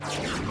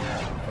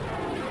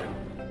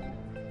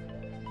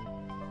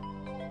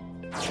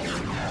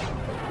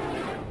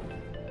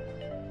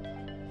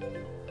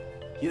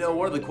You know,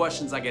 one of the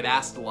questions I get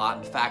asked a lot,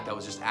 in fact, I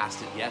was just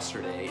asked it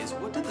yesterday, is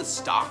what do the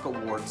stock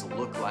awards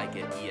look like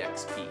at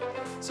eXp?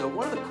 So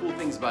one of the cool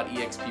things about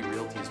eXp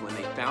Realty is when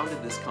they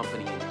founded this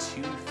company in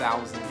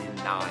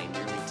 2009,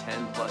 nearly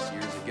 10 plus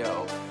years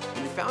ago,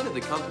 when they founded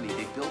the company,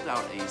 they built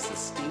out a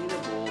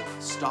sustainable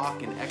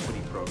stock and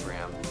equity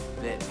program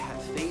that had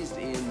phased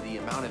in the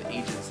amount of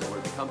agents that were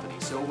at the company.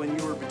 So when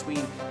you were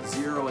between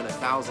 0 and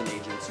 1,000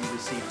 agents, you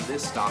received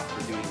this stock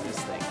for doing this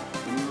thing.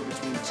 When you were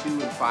between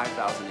 2 and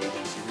 5,000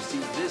 agents, you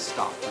received this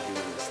stock for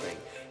doing this thing.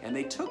 And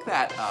they took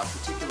that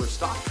particular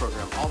stock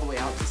program all the way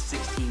out to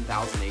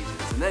 16,000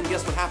 agents. And then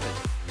guess what happened?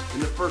 In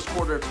the first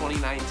quarter of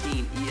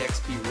 2019,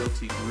 eXp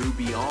Realty grew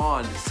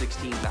beyond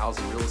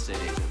 16,000 real estate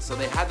agents. So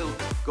they had to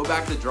go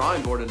back to the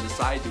drawing board and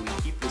decide, do we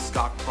keep this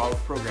stock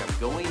program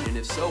going? And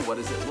if so, what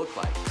does it look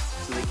like?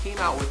 So they came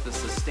out with the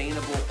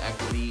Sustainable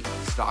Equity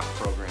Stock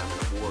Program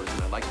and Awards,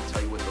 and I'd like to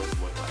tell you what those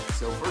look like.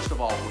 So first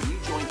of all, when you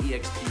join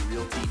eXp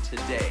Realty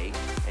today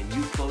and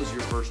you close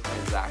your first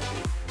transaction,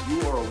 you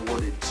are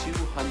awarded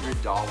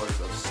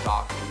 $200 of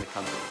stock in the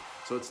company.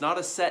 So it's not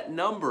a set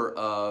number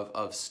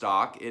of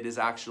stock, it is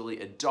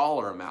actually a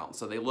dollar amount.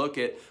 So they look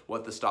at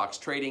what the stock's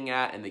trading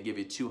at and they give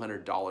you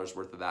 $200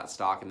 worth of that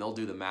stock, and they'll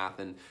do the math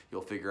and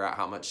you'll figure out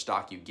how much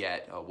stock you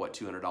get, what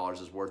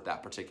 $200 is worth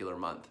that particular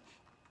month.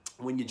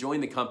 When you join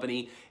the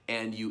company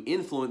and you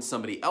influence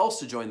somebody else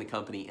to join the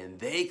company and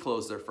they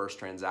close their first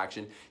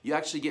transaction, you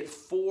actually get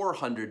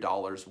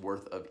 $400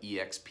 worth of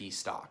eXp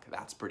stock.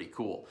 That's pretty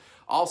cool.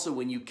 Also,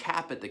 when you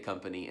cap at the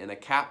company, and a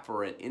cap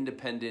for an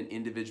independent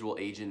individual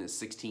agent is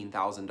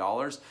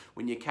 $16,000,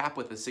 when you cap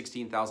with a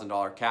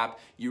 $16,000 cap,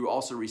 you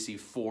also receive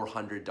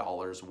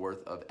 $400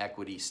 worth of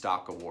equity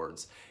stock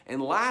awards.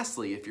 And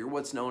lastly, if you're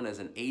what's known as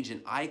an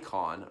agent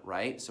icon,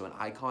 right? So an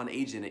icon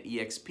agent at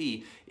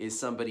eXp is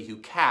somebody who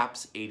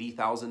caps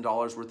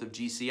 $80,000 worth of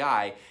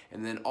GCI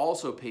and then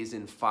also pays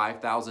in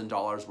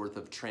 $5,000 worth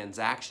of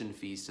transaction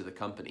fees to the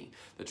company.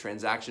 The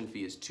transaction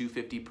fee is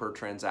 $250 per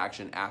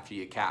transaction after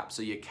you cap.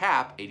 So you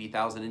cap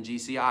 $80,000 in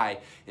GCI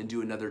and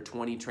do another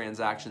 20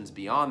 transactions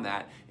beyond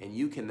that, and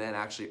you can then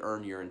actually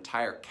earn your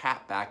entire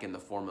cap back in the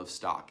form of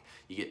stock.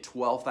 You get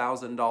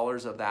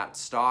 $12,000 of that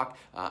stock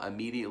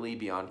immediately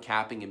beyond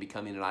capping and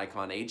becoming an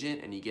icon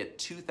agent, and you get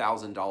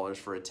 $2,000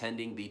 for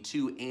attending the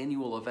 2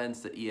 annual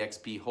events that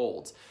eXp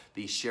holds,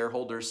 the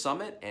Shareholder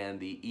Summit and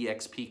the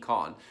eXp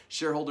Con.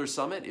 Shareholder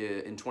Summit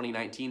in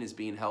 2019 is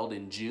being held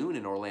in June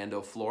in Orlando,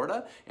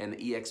 Florida, and the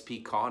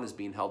eXp Con is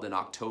being held in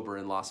October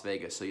in Las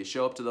Vegas. So you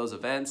show up to those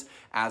events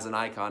as an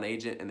icon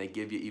agent and they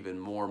give you even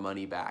more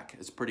money back.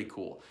 It's pretty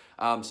cool.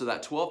 So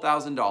that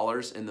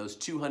 $12,000 and those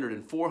 $200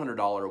 and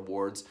 $400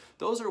 awards,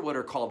 those are what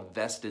are called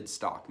vested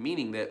stock,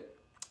 meaning that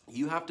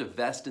you have to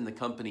vest in the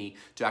company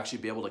to actually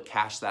be able to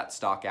cash that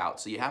stock out.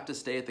 So you have to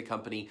stay at the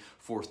company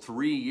for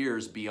 3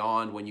 years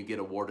beyond when you get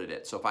awarded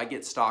it. So if I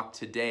get stock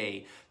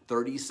today,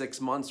 36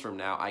 months from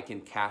now, I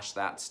can cash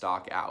that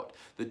stock out.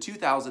 The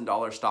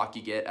 $2,000 stock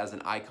you get as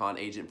an icon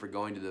agent for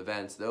going to the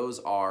events, those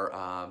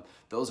are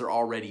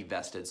already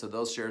vested. So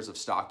those shares of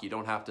stock, you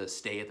don't have to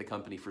stay at the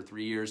company for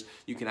 3 years.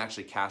 You can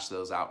actually cash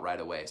those out right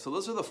away. So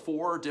those are the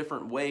 4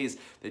 different ways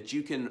that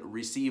you can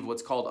receive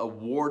what's called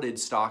awarded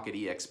stock at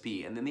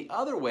eXp. And then the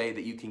other way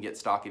that you can get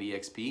stock at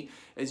eXp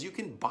is you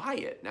can buy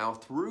it. Now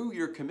through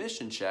your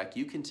commission check,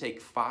 you can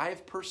take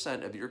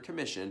 5% of your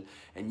commission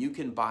and you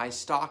can buy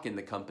stock in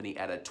the company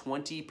at a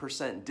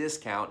 20%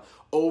 discount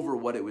over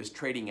what it was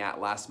trading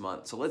at last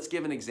month. So let's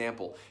give an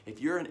example. If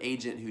you're an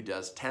agent who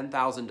does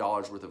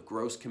 $10,000 worth of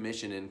gross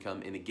commission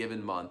income in a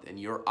given month and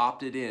you're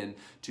opted in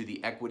to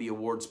the Equity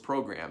Awards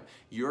program,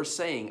 you're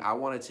saying, I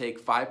want to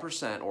take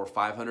 5% or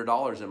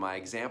 $500 in my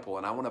example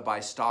and I want to buy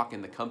stock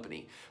in the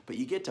company. But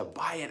you get to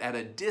buy it at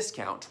a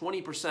discount,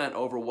 20%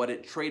 over what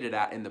it traded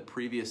at in the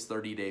previous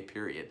 30-day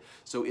period.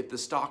 So if the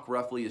stock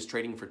roughly is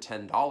trading for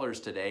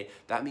 $10 today,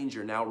 that means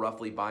you're now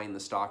roughly buying the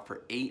stock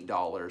for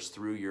 $8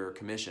 through your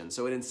commission.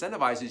 So it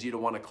incentivizes you to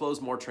want to close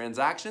more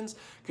transactions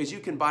because you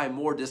can buy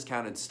more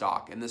discounted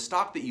stock. And the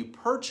stock that you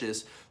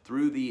purchase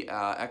through the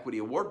Equity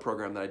Award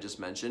program that I just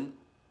mentioned,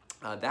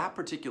 that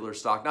particular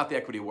stock, not the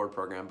Equity Award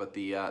program, but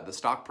the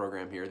stock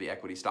program here, the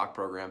Equity Stock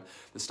Program,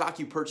 the stock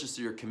you purchase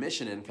through your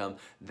commission income,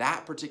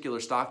 that particular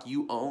stock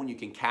you own, you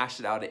can cash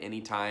it out at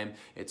any time.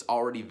 It's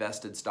already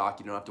vested stock.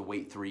 You don't have to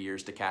wait 3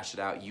 years to cash it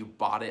out. You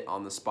bought it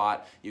on the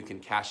spot. You can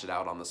cash it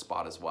out on the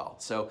spot as well.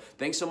 So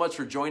thanks so much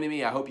for joining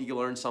me. I hope you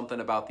learned something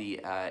about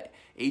the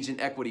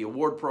Agent Equity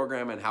Award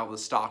Program and how the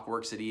stock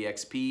works at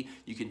eXp.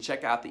 You can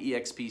check out the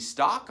eXp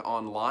stock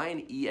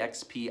online.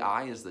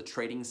 EXPI is the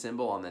trading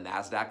symbol on the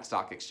NASDAQ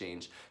Stock Exchange.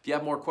 If you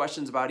have more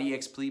questions about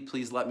eXp,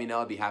 please let me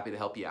know. I'd be happy to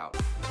help you out.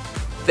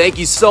 Thank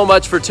you so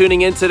much for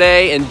tuning in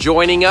today and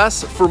joining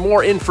us. For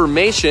more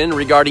information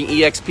regarding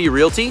eXp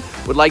Realty,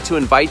 would like to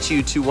invite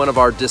you to one of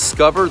our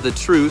Discover the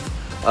Truth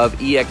of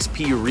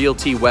eXp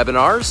Realty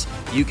webinars.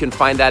 You can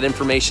find that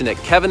information at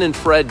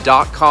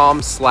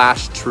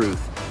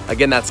kevinandfred.com/truth.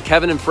 Again, that's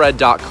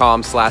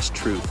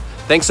kevinandfred.com/truth.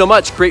 Thanks so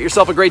much. Create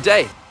yourself a great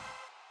day.